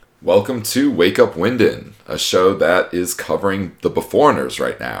Welcome to Wake Up Winden, a show that is covering The Beforeigners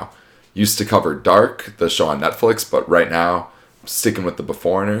right now. Used to cover Dark, the show on Netflix, but right now I'm sticking with The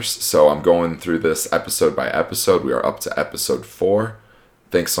Beforeigners, so I'm going through this episode by episode. We are up to episode 4.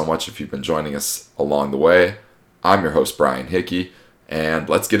 Thanks so much if you've been joining us along the way. I'm your host, Brian Hickey, and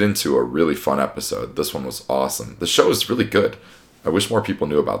let's get into a really fun episode. This one was awesome. The show is really good. I wish more people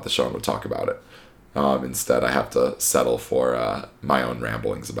knew about the show and would talk about it. Instead, I have to settle for my own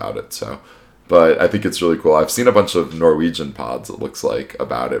ramblings about it. But I think it's really cool. I've seen a bunch of Norwegian pods, it looks like,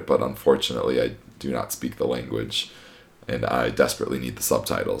 about it, but unfortunately, I do not speak the language, and I desperately need the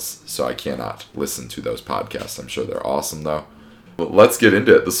subtitles, so I cannot listen to those podcasts. I'm sure they're awesome, though. But let's get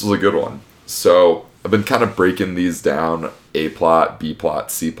into it. This was a good one. So I've been kind of breaking these down: A plot, B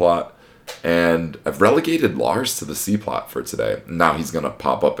plot, C plot. And I've relegated Lars to the C plot for today. Now he's going to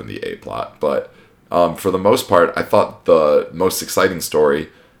pop up in the A plot, but for the most part, I thought the most exciting story,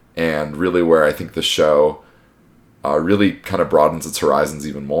 and really where I think the show really kind of broadens its horizons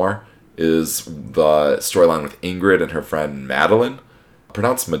even more, is the storyline with Ingrid and her friend Madeline.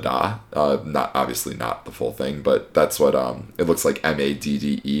 Pronounced Mada, obviously not the full thing, but that's what it looks like,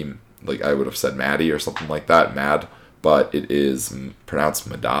 Madde. Like I would have said Maddie or something like that, Mad, but it is pronounced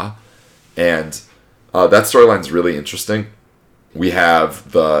Mada. And that storyline's really interesting. We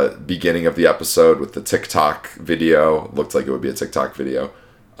have the beginning of the episode with the TikTok video. Looked like it would be a TikTok video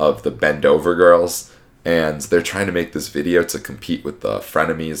of the Bend Over Girls. And they're trying to make this video to compete with the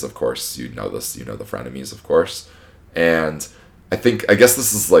Frenemies, of course. You know this, you know the Frenemies, of course. And I guess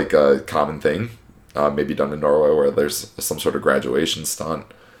this is like a common thing, maybe done in Norway, where there's some sort of graduation stunt.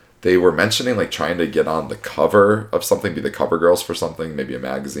 They were mentioning like trying to get on the cover of something, be the cover girls for something, maybe a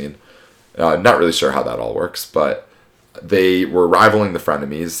magazine. Not really sure how that all works, but they were rivaling the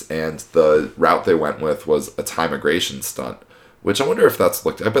Frenemies, and the route they went with was a time-migration stunt, which I wonder if that's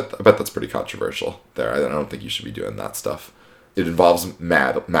I bet that's pretty controversial there. I don't think you should be doing that stuff. It involves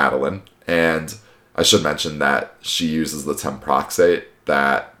Madeline, and I should mention that she uses the temproxate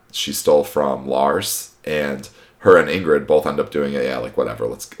that she stole from Lars, and her and Ingrid both end up doing it. Yeah, like whatever,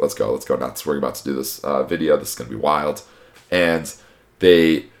 let's go nuts. We're about to do this video. This is gonna be wild, and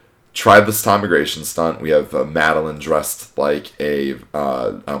they tried this time migration stunt. We have Madeline dressed like I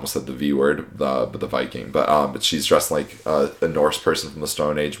almost said the V word, the Viking, but she's dressed like a Norse person from the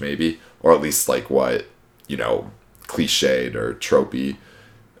Stone Age, maybe, or at least like what, cliched or tropey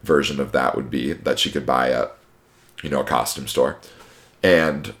version of that would be that she could buy at, a costume store,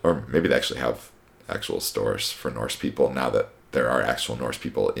 or maybe they actually have actual stores for Norse people now that there are actual Norse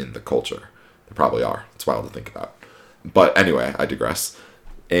people in the culture. There probably are. It's wild to think about. But anyway, I digress.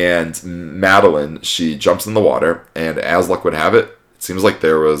 And Madeline, she jumps in the water, and as luck would have it, it seems like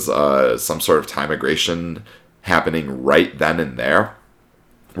there was some sort of time migration happening right then and there.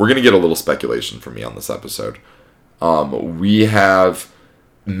 We're going to get a little speculation from me on this episode. We have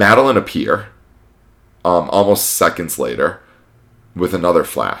Madeline appear almost seconds later with another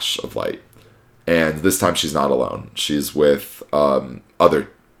flash of light. And this time she's not alone. She's with other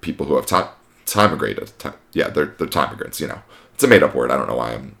people who have time migrated. They're time migrants, It's a made-up word. I don't know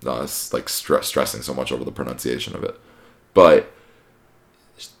why I'm stressing so much over the pronunciation of it. But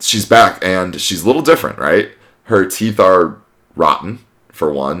she's back, and she's a little different, right? Her teeth are rotten,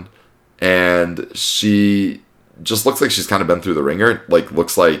 for one, and she just looks like she's kind of been through the ringer. It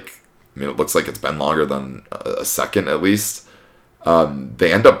looks like it's been longer than a second, at least.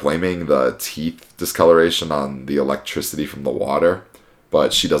 They end up blaming the teeth discoloration on the electricity from the water,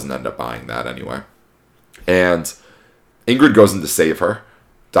 but she doesn't end up buying that anyway. And Ingrid goes in to save her,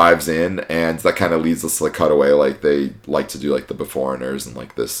 dives in, and that kind of leads us to the cutaway like they like to do, like the Beforeigners, in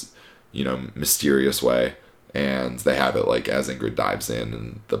like this, mysterious way. And they have it like as Ingrid dives in,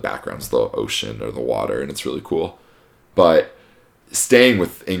 and the background's the ocean or the water, and it's really cool. But staying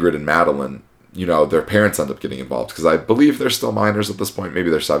with Ingrid and Madeline, their parents end up getting involved, because I believe they're still minors at this point.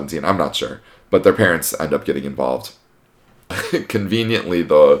 Maybe they're 17. I'm not sure. But their parents end up getting involved. Conveniently,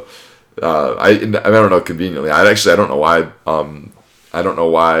 though, I don't know. Conveniently, I don't know why. I don't know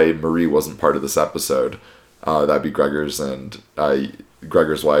why Marie wasn't part of this episode. That'd be Gregor's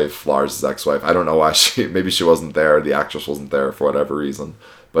wife, Lars' ex-wife. I don't know why maybe she wasn't there. The actress wasn't there for whatever reason,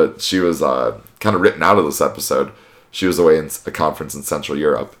 but she was kind of written out of this episode. She was away in a conference in Central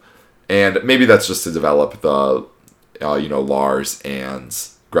Europe, and maybe that's just to develop the, Lars and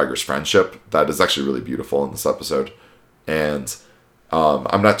Gregor's friendship that is actually really beautiful in this episode, and.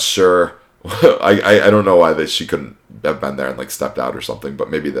 I'm not sure. I don't know why she couldn't have been there and stepped out or something, but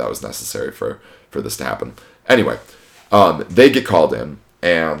maybe that was necessary for this to happen. Anyway, they get called in,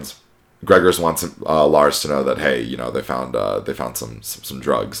 and Gregors wants Lars to know that, hey, they found some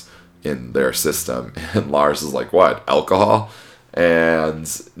drugs in their system, and Lars is like, what, alcohol? And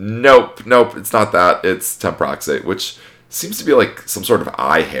nope, it's not that. It's temproxate, which seems to be like some sort of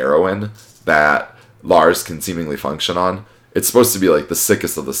eye heroin that Lars can seemingly function on. It's supposed to be like the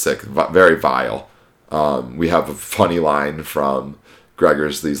sickest of the sick, very vile. We have a funny line from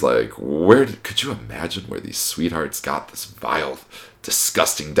Gregors. He's like, could you imagine where these sweethearts got this vile,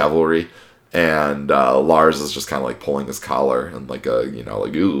 disgusting devilry? And Lars is just kind of like pulling his collar and like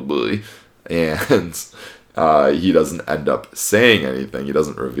ooh boy. And he doesn't end up saying anything. He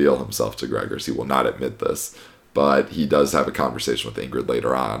doesn't reveal himself to Gregors. He will not admit this. But he does have a conversation with Ingrid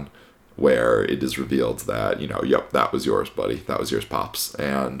later on where it is revealed that, yep, that was yours, buddy. That was yours, Pops.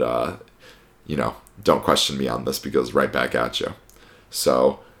 And, don't question me on this because right back at you.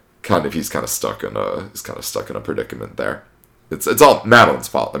 So he's kind of stuck in a predicament there. It's all Madeline's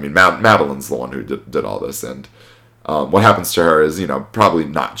fault. I mean, Madeline's the one who did all this. And what happens to her is, probably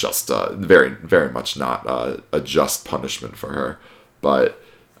not just, very, very much not a just punishment for her. But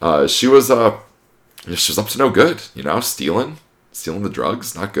she was up to no good, stealing the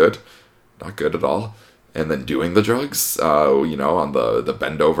drugs, not good at all. And then doing the drugs, on the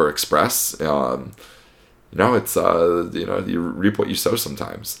Bendover Express, it's, you reap what you sow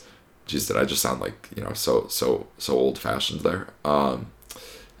sometimes. Jeez, did I just sound like, so old fashioned there?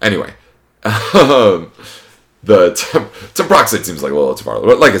 Anyway, the temproxate seems like a little too far.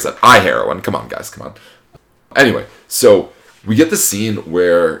 But like I said, eye heroin. Come on, guys, come on. Anyway, so we get the scene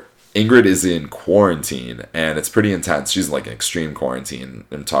where Ingrid is in quarantine, and it's pretty intense. She's in like an extreme quarantine.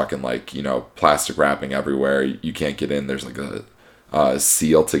 I'm talking like, plastic wrapping everywhere. You can't get in. There's like a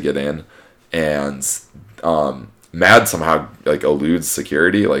seal to get in. And Mad somehow like eludes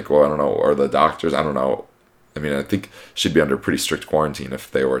security. Like, well, I don't know, or the doctors. I don't know. I mean, I think she'd be under pretty strict quarantine if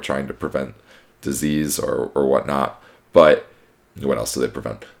they were trying to prevent disease or whatnot. But what else do they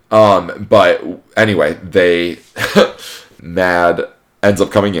prevent? But anyway, Mad ends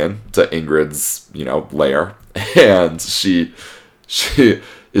up coming in to Ingrid's, lair, and she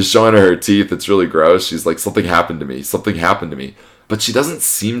is showing her teeth. It's really gross. She's like, something happened to me. But she doesn't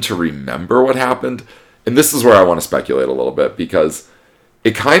seem to remember what happened. And this is where I want to speculate a little bit, because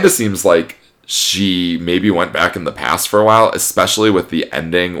it kind of seems like she maybe went back in the past for a while, especially with the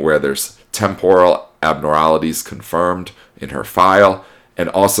ending where there's temporal abnormalities confirmed in her file, and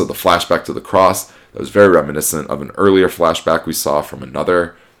also the flashback to the cross. That was very reminiscent of an earlier flashback we saw from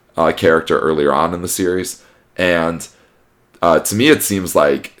another character earlier on in the series. And to me, it seems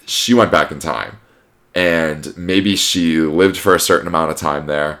like she went back in time. And maybe she lived for a certain amount of time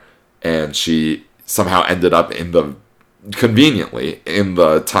there, and she somehow ended up conveniently in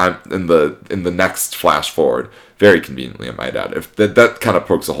the next flash forward. Very conveniently, I might add. If that kind of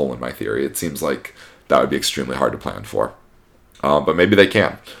pokes a hole in my theory. It seems like that would be extremely hard to plan for. But maybe they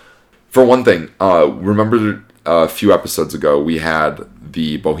can. For one thing, remember a few episodes ago, we had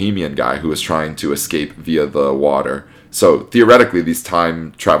the Bohemian guy who was trying to escape via the water. So theoretically, these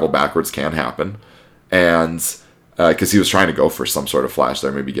time travel backwards can happen. And because he was trying to go for some sort of flash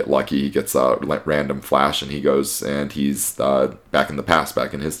there, maybe get lucky, he gets a random flash, and he goes and he's back in the past,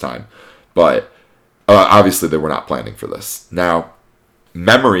 back in his time. But obviously, they were not planning for this. Now,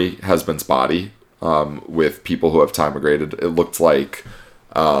 memory has been spotty with people who have time migrated. It looked like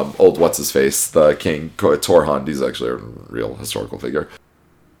old what's-his-face, the king, Torhund. He's actually a real historical figure.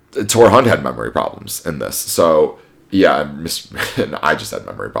 Torhund had memory problems in this. So, yeah, I just had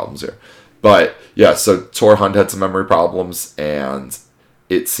memory problems here. But, yeah, so Torhund had some memory problems, and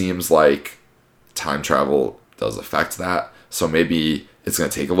it seems like time travel does affect that. So maybe it's going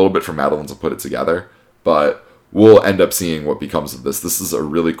to take a little bit for Madeline to put it together. But we'll end up seeing what becomes of this. This is a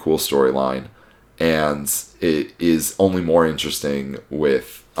really cool storyline. And it is only more interesting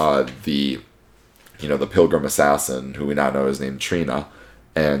with the Pilgrim Assassin, who we now know is named Trina,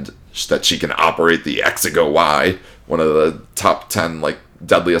 and that she can operate the Exigo Y, one of the top 10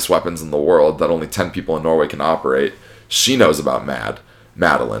 deadliest weapons in the world that only 10 people in Norway can operate. She knows about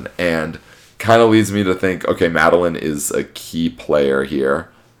Madeline, and kind of leads me to think, okay, Madeline is a key player here.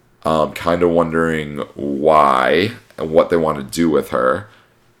 Kind of wondering why and what they want to do with her,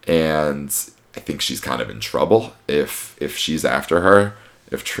 and I think she's kind of in trouble if she's after her.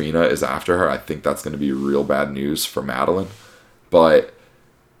 If Trina is after her, I think that's going to be real bad news for Madeline. But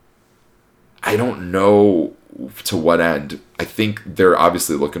I don't know to what end. I think they're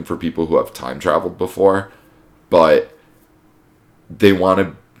obviously looking for people who have time traveled before, but they want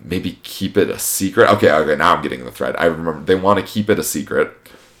to maybe keep it a secret. Okay, now I'm getting the thread. I remember they want to keep it a secret.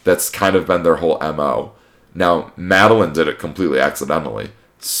 That's kind of been their whole MO. Now, Madeline did it completely accidentally.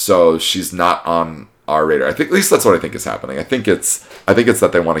 so she's not on our radar. I think at least that's what I think is happening. I think it's that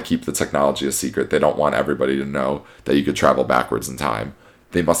they want to keep the technology a secret. They don't want everybody to know that you could travel backwards in time.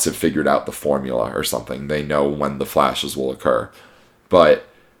 They must have figured out the formula or something. They know when the flashes will occur. But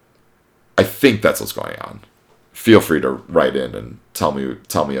I think that's what's going on. Feel free to write in and tell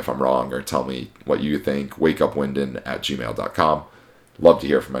me if I'm wrong, or tell me what you think. wakeupwyndon@gmail.com. Love to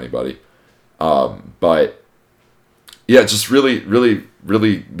hear from anybody. But yeah, it just really, really,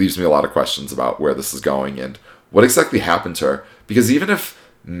 really leaves me a lot of questions about where this is going and what exactly happened to her. Because even if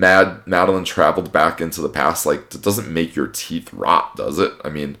Madeline traveled back into the past, like, it doesn't make your teeth rot, does it? I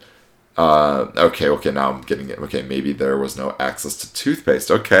mean, okay, now I'm getting it. Okay, maybe there was no access to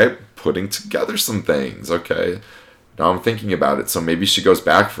toothpaste. Okay, putting together some things. Okay, now I'm thinking about it. So maybe she goes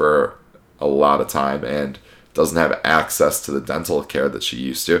back for a lot of time and doesn't have access to the dental care that she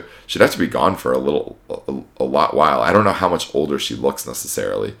used to. She'd have to be gone for a lot while. I don't know how much older she looks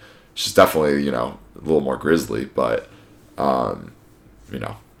necessarily. She's definitely, a little more grizzly, but,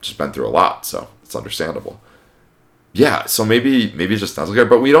 she's been through a lot, so it's understandable. Yeah, so maybe just dental care,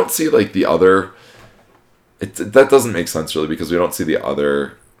 but we don't see, like, the other... that doesn't make sense, really, because we don't see the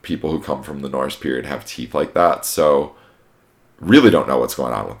other people who come from the Norse period have teeth like that, so really don't know what's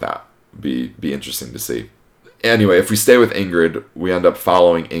going on with that. Be interesting to see. Anyway, if we stay with Ingrid, we end up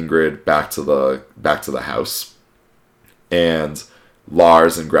following Ingrid back to the house, and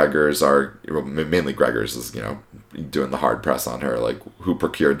Lars and Gregers are, mainly Gregers is, doing the hard press on her, like, who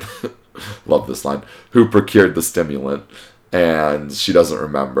procured, love this line, who procured the stimulant, and she doesn't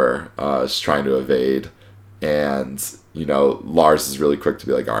remember. She's trying to evade, and, Lars is really quick to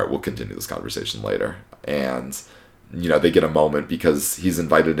be like, all right, we'll continue this conversation later, and, they get a moment because he's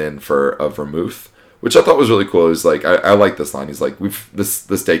invited in for a vermouth, which I thought was really cool. He's like, I like this line. He's like,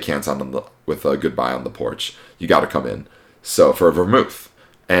 this day can't end with a goodbye on the porch. You got to come in. So for a vermouth,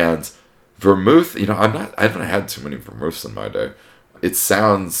 and vermouth, I haven't had too many vermouths in my day. It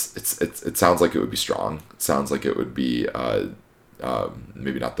sounds like it would be strong. It sounds like it would be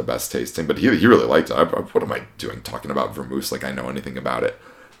maybe not the best tasting, but he really liked it. What am I doing talking about vermouths like I know anything about it?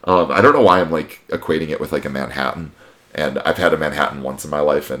 I don't know why I'm like equating it with like a Manhattan. And I've had a Manhattan once in my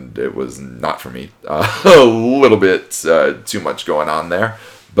life, and it was not for me. A little bit too much going on there.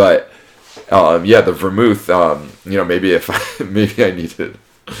 But, the vermouth, maybe maybe I needed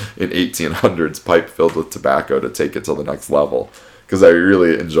an 1800s pipe filled with tobacco to take it to the next level. Because I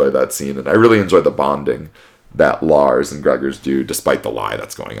really enjoy that scene, and I really enjoy the bonding that Lars and Gregers do, despite the lie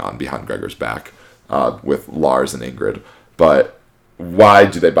that's going on behind Gregers' back with Lars and Ingrid. But why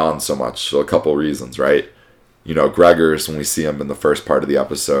do they bond so much? So a couple reasons, right? Gregers, when we see him in the first part of the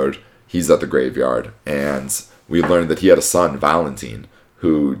episode, he's at the graveyard, and we learn that he had a son, Valentin,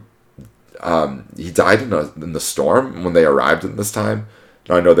 who he died in the storm when they arrived in this time.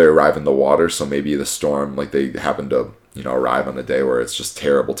 Now, I know they arrive in the water, so maybe the storm, like they happen to, arrive on a day where it's just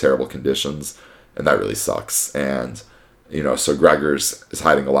terrible, terrible conditions, and that really sucks. And, so Gregers is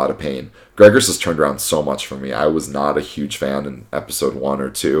hiding a lot of pain. Gregers has turned around so much for me. I was not a huge fan in episode 1 or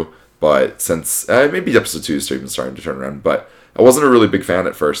 2. But since, maybe episode 2 is even starting to turn around, but I wasn't a really big fan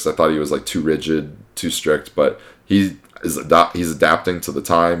at first. I thought he was like too rigid, too strict, but he's adapting to the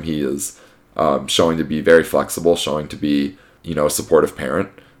time. He is showing to be very flexible, showing to be, a supportive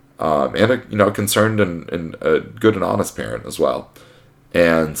parent, and a concerned and a good and honest parent as well.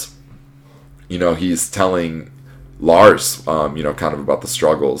 And, he's telling Lars, kind of about the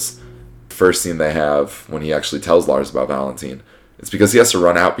struggles. First scene they have when he actually tells Lars about Valentin, it's because he has to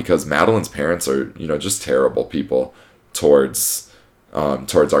run out because Madeline's parents are, just terrible people towards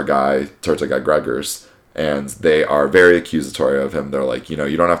our guy Gregers, and they are very accusatory of him. They're like, you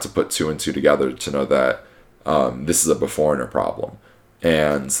don't have to put 2 and 2 together to know that this is a beforeigner problem,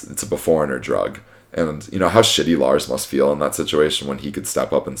 and it's a beforeigner drug. And how shitty Lars must feel in that situation when he could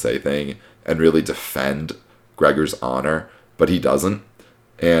step up and say thing and really defend Gregers' honor, but he doesn't.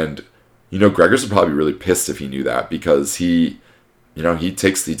 And Gregers would probably be really pissed if he knew that, because he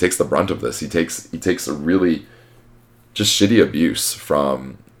takes the brunt of this. He takes a really just shitty abuse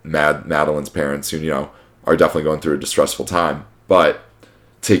from Madeline's parents, who are definitely going through a distressful time. But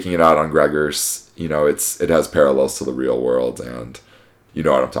taking it out on Gregers, it has parallels to the real world, and you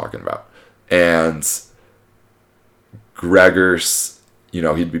know what I'm talking about. And Gregers,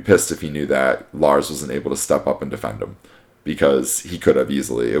 he'd be pissed if he knew that Lars wasn't able to step up and defend him, because he could have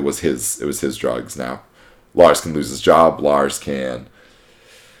easily. It was his drugs now. Lars can lose his job. The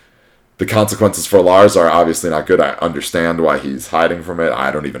consequences for Lars are obviously not good. I understand why he's hiding from it.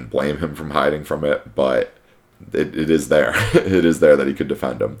 I don't even blame him from hiding from it, but it is there. It is there that he could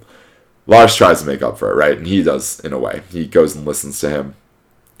defend him. Lars tries to make up for it, right? And he does, in a way. He goes and listens to him.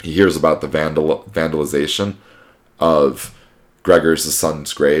 he hears about the vandalization of Gregor's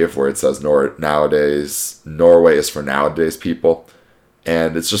son's grave, where it says nowadays Norway is for nowadays people,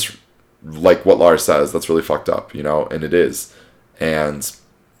 and it's just like what Lars says. That's really fucked up, and it is. And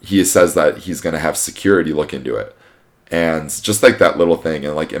he says that he's gonna have security look into it, and just like that little thing,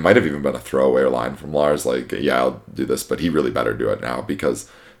 and like it might have even been a throwaway line from Lars, like, yeah, I'll do this, but he really better do it now because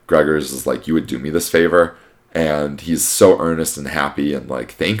Gregor's is like, you would do me this favor, and he's so earnest and happy and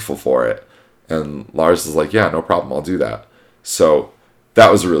like thankful for it. And Lars is like, yeah, no problem, I'll do that. So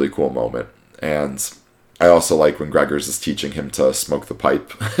that was a really cool moment. And I also like when Gregor's is teaching him to smoke the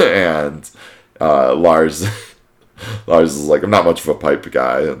pipe, and Lars is like, I'm not much of a pipe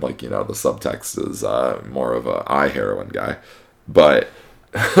guy, and like, the subtext is more of a eye heroin guy. But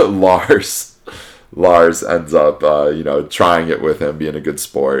Lars ends up trying it with him, being a good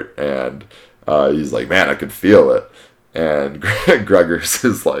sport, and he's like, man, I could feel it. And Gregor's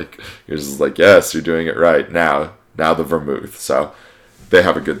is like, yes, you're doing it right now the vermouth. So they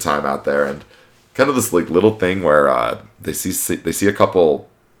have a good time out there, and kind of this like little thing where they see a couple,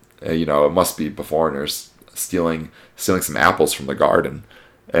 it must be foreigners stealing some apples from the garden,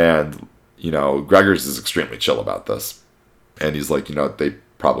 and Gregor's is extremely chill about this, and he's like, they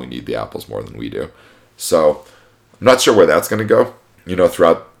probably need the apples more than we do. So I'm not sure where that's going to go.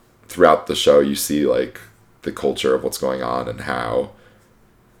 Throughout the show, you see like the culture of what's going on, and how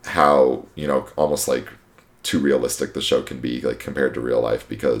almost like too realistic the show can be, like compared to real life,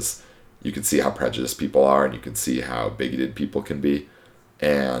 because you can see how prejudiced people are, and you can see how bigoted people can be,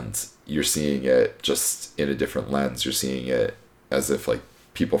 and you're seeing it just in a different lens. You're seeing it as if like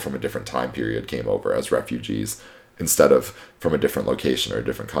people from a different time period came over as refugees instead of from a different location or a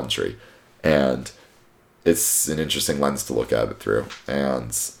different country. And it's an interesting lens to look at it through.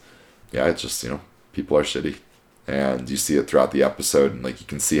 And yeah, it's just, people are shitty. And you see it throughout the episode, and like you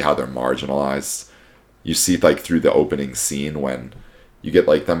can see how they're marginalized. You see like through the opening scene when you get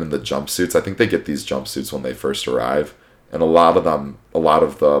like them in the jumpsuits. I think they get these jumpsuits when they first arrive. And a lot of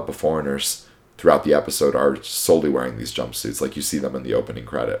the foreigners throughout the episode are solely wearing these jumpsuits. Like you see them in the opening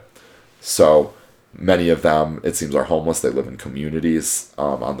credit. So many of them, it seems, are homeless. They live in communities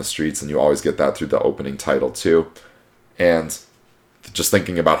on the streets, and you always get that through the opening title too. And just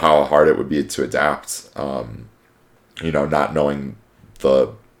thinking about how hard it would be to adapt, not knowing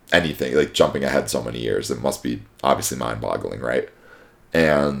anything, like jumping ahead so many years, it must be obviously mind-boggling, right?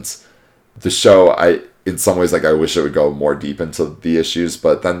 And the show, in some ways, like I wish it would go more deep into the issues,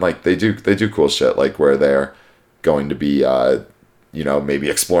 but then like they do cool shit, like where they're going to be maybe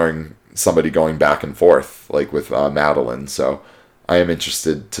exploring somebody going back and forth, like with Madeline. So I am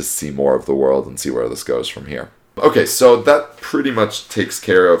interested to see more of the world and see where this goes from here. Okay, so that pretty much takes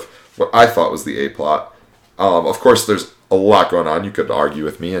care of what I thought was the A plot. Of course, there's a lot going on. You could argue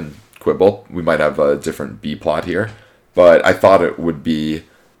with me and quibble. We might have a different B plot here, but I thought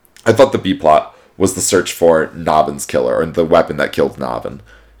the B plot was the search for Navin's killer, or the weapon that killed Navin.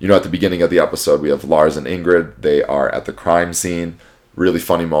 At the beginning of the episode, we have Lars and Ingrid. They are at the crime scene. Really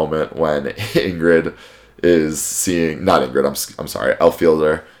funny moment when Ingrid is seeing, not Ingrid, I'm sorry,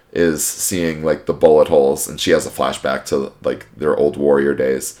 Elfielder is seeing like the bullet holes, and she has a flashback to like their old warrior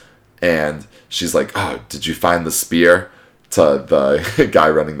days. And she's like, oh, did you find the spear? To the guy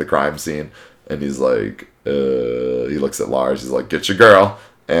running the crime scene. And he's like, he looks at Lars, he's like, get your girl.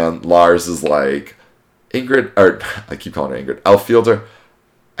 And Lars is like, Ingrid, or I keep calling her Ingrid, Elfielder,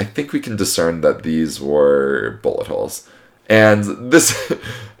 I think we can discern that these were bullet holes. And this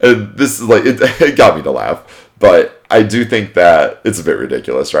is like, it got me to laugh. But I do think that it's a bit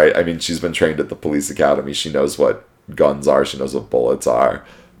ridiculous, right? I mean, she's been trained at the police academy. She knows what guns are. She knows what bullets are.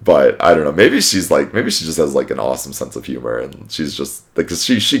 But I don't know. Maybe she just has like an awesome sense of humor, and she's just like, cause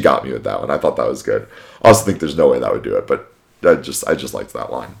she got me with that one. I thought that was good. I also think there's no way that would do it, but I just liked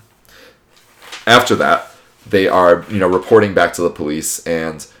that line. After that, they are, reporting back to the police,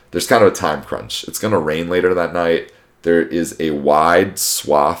 and there's kind of a time crunch. It's going to rain later that night. There is a wide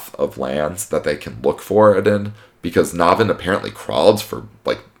swath of land that they can look for it in, because Navin apparently crawled for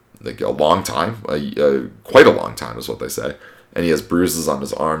like a long time, quite a long time is what they say. And he has bruises on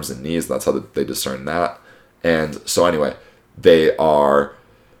his arms and knees. That's how they discern that. And so anyway, they are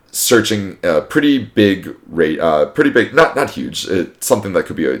searching a pretty big rate, not huge. It's something that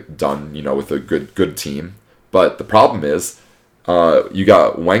could be done, with a good team. But the problem is, you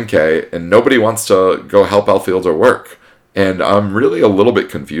got Wenke, and nobody wants to go help Elfielder work. And I'm really a little bit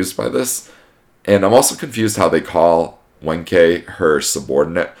confused by this. And I'm also confused how they call Wenke her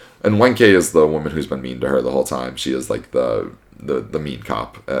subordinate. And Wenke is the woman who's been mean to her the whole time. She is like the mean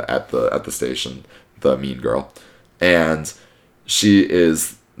cop at the station, the mean girl. And she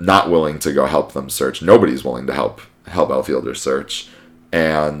is not willing to go help them search. Nobody's willing to help Elfielder search.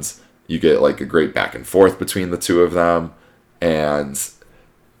 And you get like a great back and forth between the two of them. And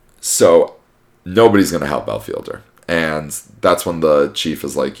so nobody's going to help Elfielder. And that's when the chief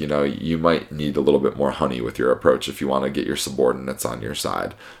is like, you might need a little bit more honey with your approach if you want to get your subordinates on your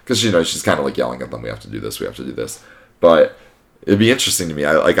side. Because, she's kind of like yelling at them, we have to do this, we have to do this. But it'd be interesting to me.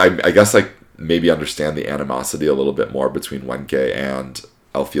 I guess I maybe understand the animosity a little bit more between Wenke and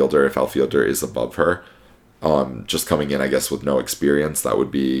Elfielder if Elfielder is above her. Just coming in, I guess, with no experience, that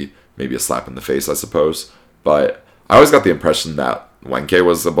would be maybe a slap in the face, I suppose. But I always got the impression that Wenke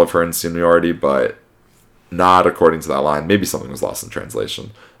was above her in seniority, but not according to that line. Maybe something was lost in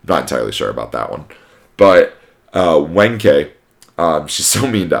translation. I'm not entirely sure about that one. But Wenke, she's so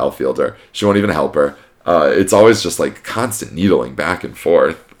mean to Elfielder. She won't even help her. It's always just like constant needling back and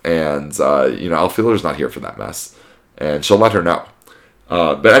forth. And, Elfielder's not here for that mess. And she'll let her know.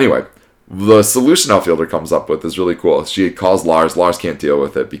 But anyway, the solution Elfielder comes up with is really cool. She calls Lars. Lars can't deal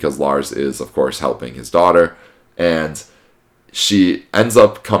with it because Lars is, of course, helping his daughter. And she ends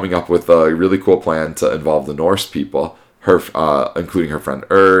up coming up with a really cool plan to involve the Norse people, including her friend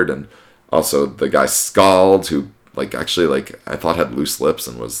Erd, and also the guy Skald, who I thought had loose lips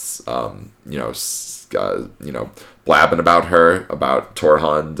and was blabbing about her, about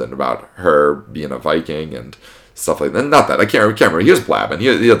Torhund, and about her being a Viking and stuff like that. Not that I can't remember. He was blabbing.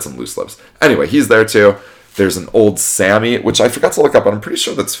 He had some loose lips. Anyway, he's there too. There's an old Sami, which I forgot to look up, but I'm pretty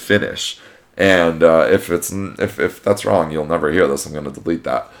sure that's Finnish. And if that's wrong, you'll never hear this. I'm going to delete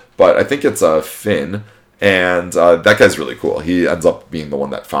that. But I think it's a Finn, and that guy's really cool. He ends up being the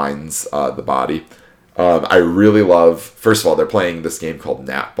one that finds the body. I really love, first of all, they're playing this game called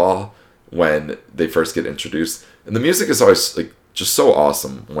Natball when they first get introduced. And the music is always just so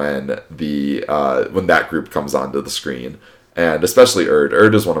awesome when that group comes onto the screen. And especially Erd.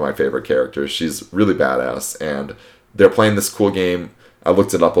 Erd is one of my favorite characters. She's really badass. And they're playing this cool game. I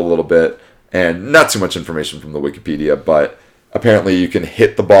looked it up a little bit. And not too much information from the Wikipedia, but apparently you can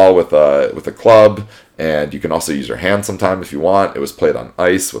hit the ball with a club, and you can also use your hand sometime if you want. It was played on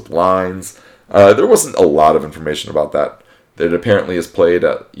ice with lines. There wasn't a lot of information about that. It apparently is played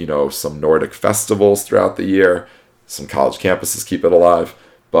at some Nordic festivals throughout the year. Some college campuses keep it alive.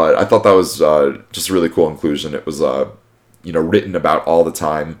 But I thought that was just a really cool inclusion. It was written about all the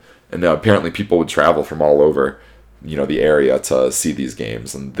time, and apparently people would travel from all over the area to see these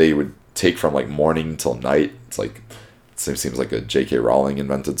games, and they would take from morning till night. It seems like a J.K. Rowling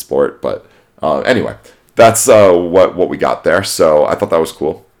invented sport, but anyway, that's what we got there. So I thought that was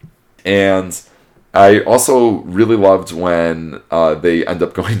cool, and I also really loved when they end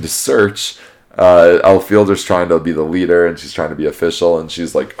up going to search. Elfielder's trying to be the leader, and she's trying to be official, and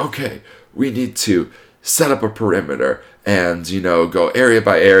she's like, "Okay, we need to set up a perimeter and go area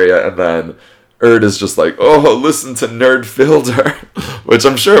by area," and then Erd is just like, "Oh, listen to Nerdfielder," which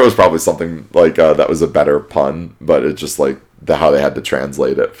I'm sure it was probably something that was a better pun, but it's just how they had to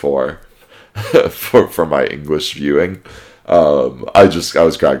translate it for my English viewing. I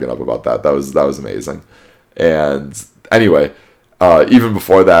was cracking up about that. That was amazing. And anyway, even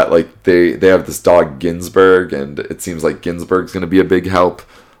before that, they have this dog Ginsberg, and it seems like Ginsberg's gonna be a big help.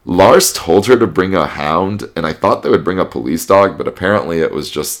 Lars told her to bring a hound, and I thought they would bring a police dog, but apparently it was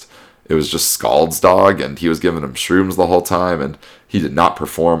just Skald's dog, and he was giving him shrooms the whole time, and he did not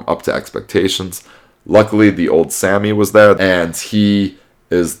perform up to expectations. Luckily, the old Sami was there, and he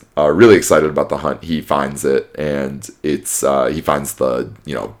is really excited about the hunt. He finds it, and he finds the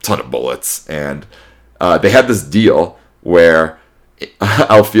ton of bullets, and they had this deal where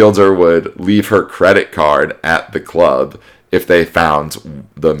Elfielder would leave her credit card at the club if they found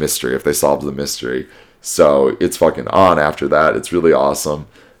the mystery, if they solved the mystery. So it's fucking on after that. It's really awesome.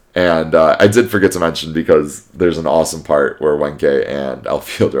 And I did forget to mention, because there's an awesome part where Wenke and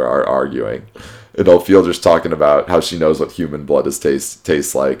Elfielder are arguing. And Elfielder's talking about how she knows what human blood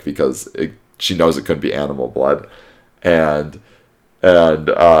tastes like, because she knows it couldn't be animal blood. And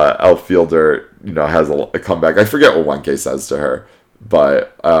Elfielder, has a comeback. I forget what Wenke says to her,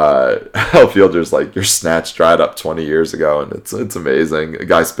 but Elfielder's like, "Your snatch dried up 20 years ago," and it's amazing. A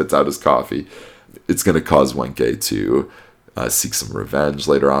guy spits out his coffee. It's going to cause Wenke to seek some revenge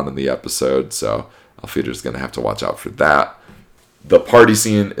later on in the episode, so Elfielder's going to have to watch out for that. The party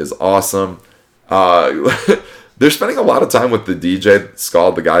scene is awesome. They're spending a lot of time with the DJ,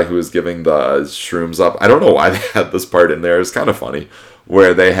 Skald, the guy who is giving the shrooms up. I don't know why they had this part in there. It's kind of funny,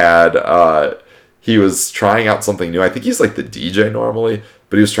 where they had, he was trying out something new. I think he's like the DJ normally,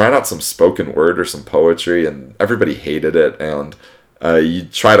 but he was trying out some spoken word or some poetry, and everybody hated it, and he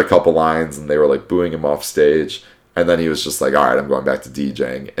tried a couple lines, and they were booing him off stage. And then he was just like, all right, I'm going back to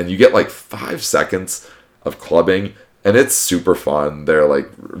DJing. And you get like 5 seconds of clubbing, and it's super fun. They're like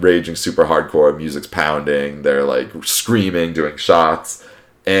raging super hardcore, music's pounding, they're like screaming, doing shots.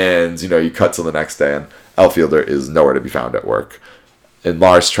 And, you cut to the next day, and Elfielder is nowhere to be found at work. And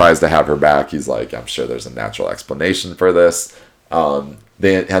Lars tries to have her back. He's like, I'm sure there's a natural explanation for this.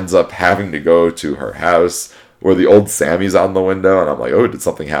 They ends up having to go to her house where the old Sammy's on the window, and I'm like, oh, did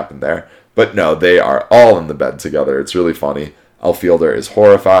something happen there? But no, they are all in the bed together. It's really funny. Elfielder is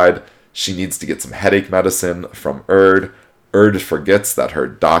horrified. She needs to get some headache medicine from Erd. Erd forgets that her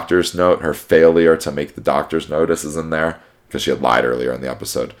doctor's note, her failure to make the doctor's notice, is in there because she had lied earlier in the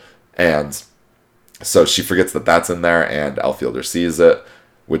episode. And so she forgets that that's in there, and Elfielder sees it,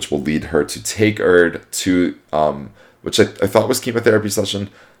 which will lead her to take Erd to, which I thought was chemotherapy session.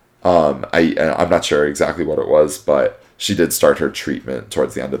 I'm not sure exactly what it was, but she did start her treatment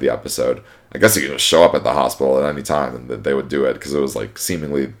towards the end of the episode. I guess you could just show up at the hospital at any time and they would do it, because it was like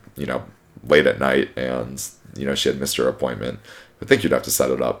seemingly, late at night, and, she had missed her appointment. I think you'd have to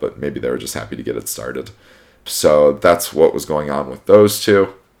set it up, but maybe they were just happy to get it started. So that's what was going on with those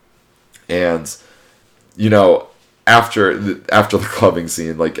two. And, after the clubbing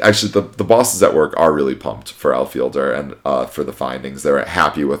scene, like, actually the bosses at work are really pumped for Elfielder and for the findings. They're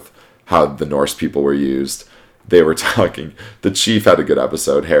happy with how the Norse people were used. They were talking. The chief had a good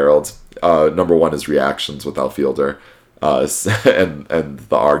episode, Harold. Number one is reactions with Elfielder, and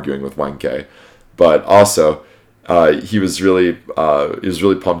the arguing with Wenke. But also, he was really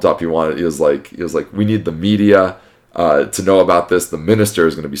pumped up. He was like, we need the media to know about this. The minister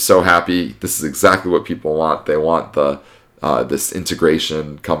is going to be so happy. This is exactly what people want. They want this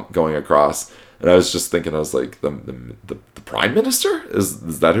integration going across. And I was just thinking, I was like, the prime minister?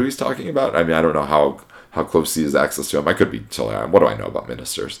 Is that who he's talking about? I mean, I don't know how close he has access to him. I could be totally, what do I know about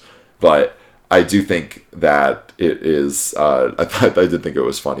ministers? But I do think that it is, I did think it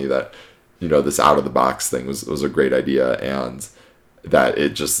was funny that, this out of the box thing was a great idea, and that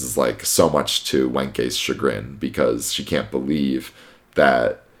it just is like so much to Wenke's chagrin, because she can't believe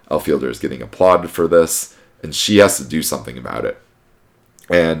that Elfielder is getting applauded for this, and she has to do something about it.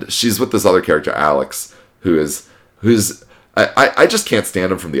 And she's with this other character, Alex, who's I just can't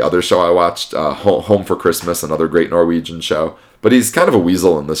stand him from the other show I watched, Home for Christmas, another great Norwegian show. But he's kind of a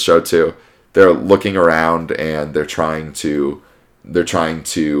weasel in this show too. They're looking around and they're trying to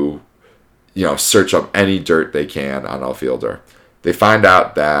search up any dirt they can on Elfielder. They find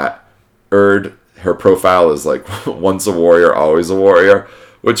out that Erd, her profile is like once a warrior, always a warrior.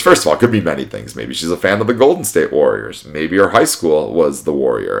 Which, first of all, could be many things. Maybe she's a fan of the Golden State Warriors. Maybe her high school was the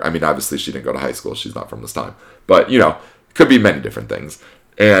Warrior. I mean, obviously she didn't go to high school. She's not from this time. But, could be many different things.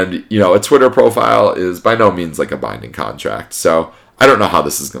 And, a Twitter profile is by no means like a binding contract. So I don't know how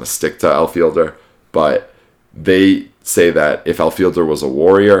this is going to stick to Elfielder. But they say that if Elfielder was a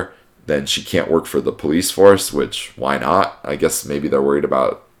warrior, then she can't work for the police force, which, why not? I guess maybe they're worried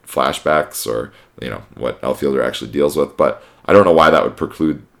about flashbacks or, what Elfielder actually deals with. But I don't know why that would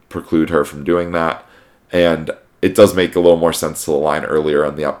preclude her from doing that. And it does make a little more sense to the line earlier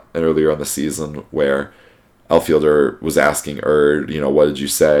in the season where Elfielder was asking Erd, what did you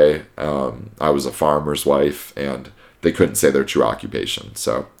say? I was a farmer's wife, and they couldn't say their true occupation.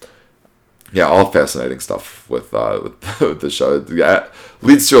 So, yeah, all fascinating stuff with the show. It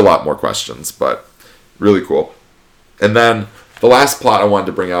leads to a lot more questions, but really cool. And then the last plot I wanted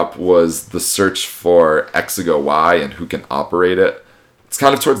to bring up was the search for Exigo Y and who can operate it. It's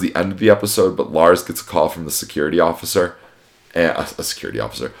kind of towards the end of the episode, but Lars gets a call from the security officer. A security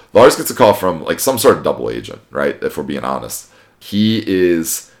officer. Lars gets a call from like some sort of double agent, right? If we're being honest. He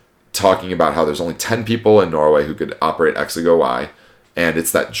is talking about how there's only 10 people in Norway who could operate Exigo Y, and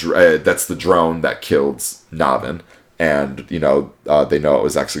it's that's the drone that killed Navin. And, they know it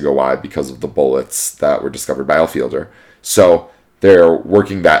was Exigo Y because of the bullets that were discovered by Elfielder. So they're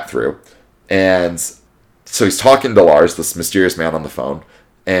working that through. And so he's talking to Lars, this mysterious man on the phone,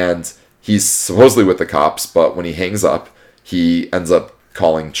 and he's supposedly with the cops, but when he hangs up, he ends up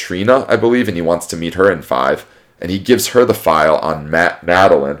calling Trina, I believe, and he wants to meet her in 5. And he gives her the file on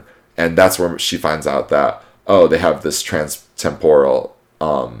Madeline, and that's where she finds out that, they have this transtemporal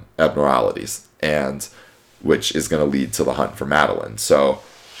abnormalities, and which is going to lead to the hunt for Madeline. So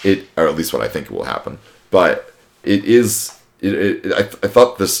or at least what I think will happen. But it is, I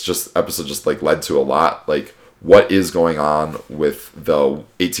thought this episode just like led to a lot, like what is going on with the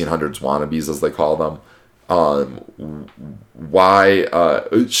 1800s wannabes, as they call them. Why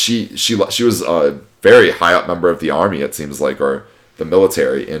she was a very high up member of the army, it seems like, or the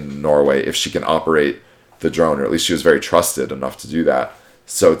military in Norway, if she can operate the drone, or at least she was very trusted enough to do that.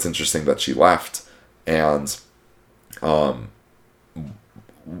 So it's interesting that she left. And Um,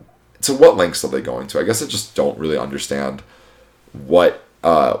 to what lengths are they going to? I guess I just don't really understand what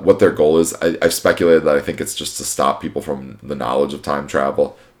their goal is. I've speculated that I think it's just to stop people from the knowledge of time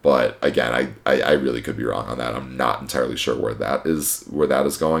travel. But again, I really could be wrong on that. I'm not entirely sure where that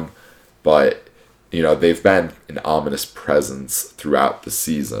is going. But, they've been an ominous presence throughout the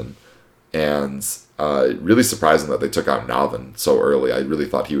season. And really surprising that they took out Navin so early. I really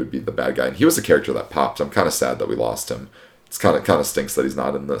thought he would be the bad guy. And he was a character that popped. I'm kind of sad that we lost him. It's kind of stinks that he's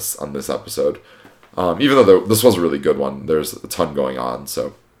not on this episode. Even though this was a really good one. There's a ton going on.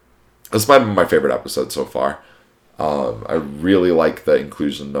 So this might be my favorite episode so far. I really like the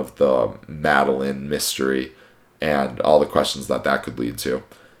inclusion of the Madeline mystery and all the questions that could lead to.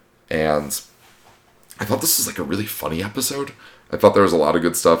 And I thought this was like a really funny episode. I thought there was a lot of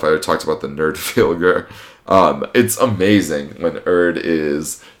good stuff. I talked about the Nerdfilger. It's amazing when Erd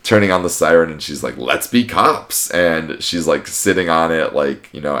is turning on the siren and she's like, let's be cops. And she's like sitting on it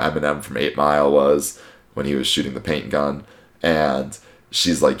like, Eminem from 8 Mile was when he was shooting the paint gun. And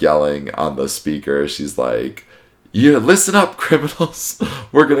she's like yelling on the speaker. She's like, yeah, listen up, criminals.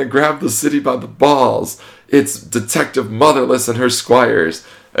 We're going to grab the city by the balls. It's Detective Motherless and her squires.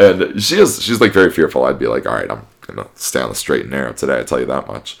 And she's like very fearful. I'd be like, all right, I'm going to stay on the straight and narrow today. I tell you that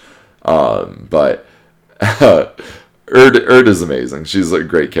much. But Erd is amazing. She's a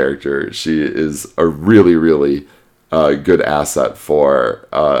great character. She is a really, really good asset for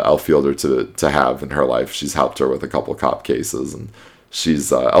Elle Fielder to have in her life. She's helped her with a couple cop cases. And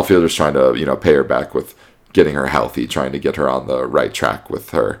she's Elle Fielder's trying to, pay her back with getting her healthy, trying to get her on the right track with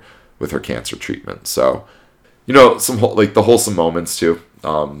her cancer treatment. So, some the wholesome moments too.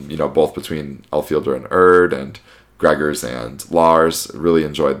 Both between Elle Fielder and Erd and Gregors and Lars. Really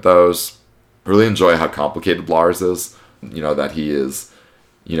enjoyed those. Really enjoy how complicated Lars is. That he is,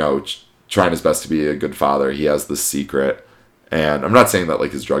 trying his best to be a good father. He has this secret, and I'm not saying that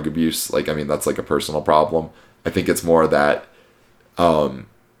his drug abuse. That's a personal problem. I think it's more that.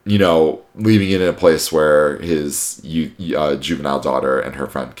 Leaving it in a place where his juvenile daughter and her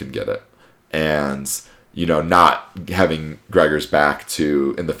friend can get it. And, not having Gregor's back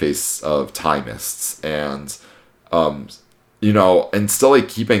in the face of Timists. And, and still,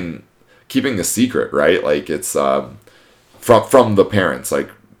 keeping a secret, right? It's from the parents.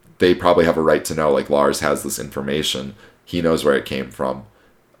 They probably have a right to know, Lars has this information. He knows where it came from.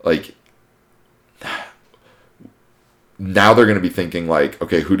 Now they're going to be thinking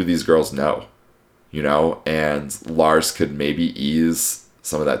okay, who do these girls know? And Lars could maybe ease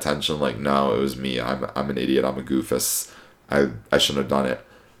some of that tension. No, it was me. I'm an idiot. I'm a goofus. I shouldn't have done it.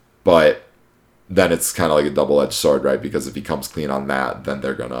 But then it's kind of like a double-edged sword, right? Because if he comes clean on that, then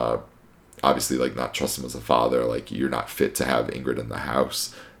they're going to obviously not trust him as a father. You're not fit to have Ingrid in the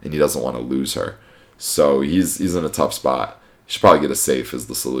house, and he doesn't want to lose her. So he's in a tough spot. He should probably get a safe as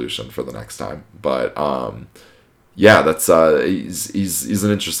the solution for the next time. But yeah, that's he's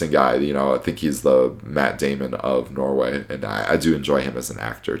an interesting guy. I think he's the Matt Damon of Norway, and I do enjoy him as an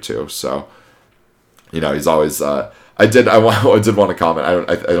actor too. So, he's always. I did want to comment.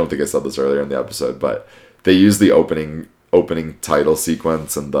 I don't think I said this earlier in the episode, but they use the opening title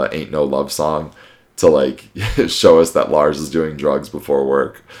sequence and the "Ain't No Love" song to show us that Lars is doing drugs before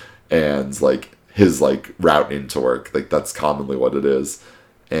work, and his route into work. That's commonly what it is,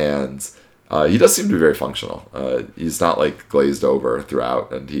 and. He does seem to be very functional. He's not glazed over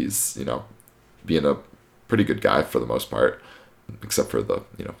throughout, and he's being a pretty good guy for the most part, except for the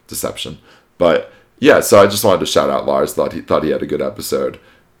deception. But yeah, so I just wanted to shout out Lars. Thought he had a good episode,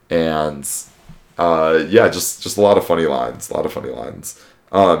 and yeah, just a lot of funny lines.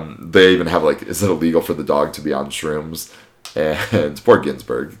 They even have is it illegal for the dog to be on shrooms? And poor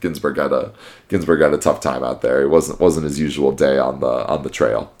Ginsberg. Ginsberg had a tough time out there. It wasn't his usual day on the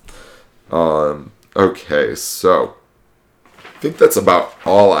trail. Okay, so I think that's about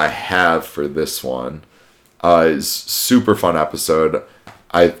all I have for this one. It's super fun episode.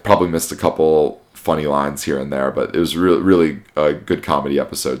 I probably missed a couple funny lines here and there, but it was really a good comedy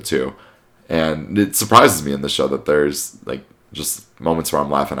episode too. And it surprises me in the show that there's just moments where I'm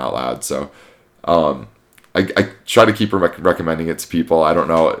laughing out loud. So, I try to keep recommending it to people. I don't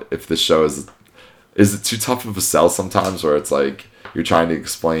know if this show is it too tough of a sell sometimes, where it's you're trying to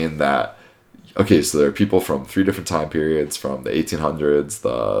explain that. Okay, so there are people from 3 different time periods, from the 1800s,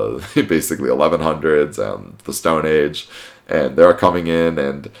 the basically 1100s, and the Stone Age, and they're coming in,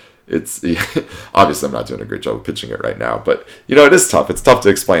 and it's obviously I'm not doing a great job of pitching it right now, but it is tough. It's tough to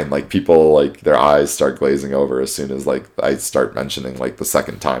explain. People their eyes start glazing over as soon as I start mentioning the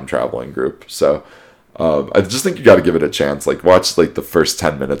second time traveling group. So I just think you got to give it a chance. Watch the first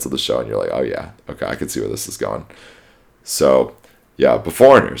 10 minutes of the show, and you're oh yeah, okay, I can see where this is going. So, yeah,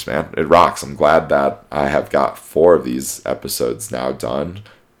 Beforeigners, man, it rocks. I'm glad that I have got 4 of these episodes now done.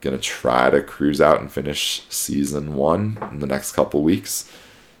 Gonna try to cruise out and finish season 1 in the next couple weeks.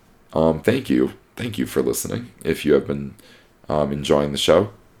 Thank you for listening. If you have been enjoying the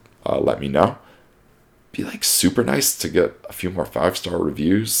show, let me know. Be like super nice to get a few more 5-star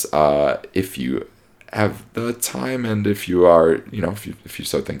reviews if you have the time, and if you are, if you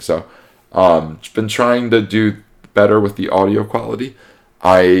so think so. Been trying to do better with the audio quality.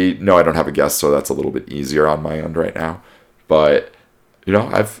 I know I don't have a guest, so that's a little bit easier on my end right now. But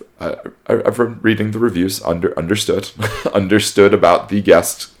I've been reading the reviews, understood understood about the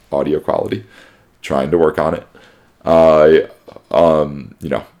guest audio quality, trying to work on it. I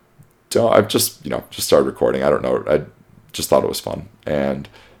I've just started recording. I don't know. I just thought it was fun, and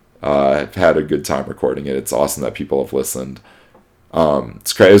I've had a good time recording it. It's awesome that people have listened.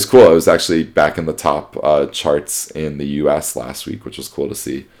 It's great. It was cool. I was actually back in the top charts in the U.S. last week, which was cool to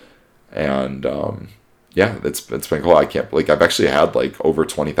see. And yeah, it's been cool. I've actually had like over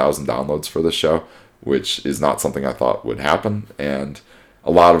 20,000 downloads for the show, which is not something I thought would happen. And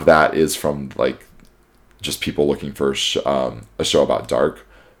a lot of that is from like just people looking for a show about Dark.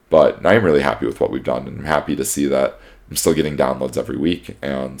 But I'm really happy with what we've done, and I'm happy to see that I'm still getting downloads every week.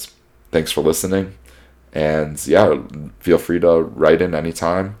 And thanks for listening. And yeah, feel free to write in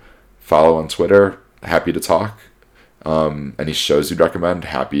anytime. Follow on Twitter. Happy to talk. Any shows you'd recommend,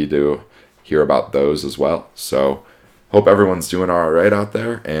 happy to hear about those as well. So hope everyone's doing all right out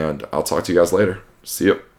there, and I'll talk to you guys later. See you.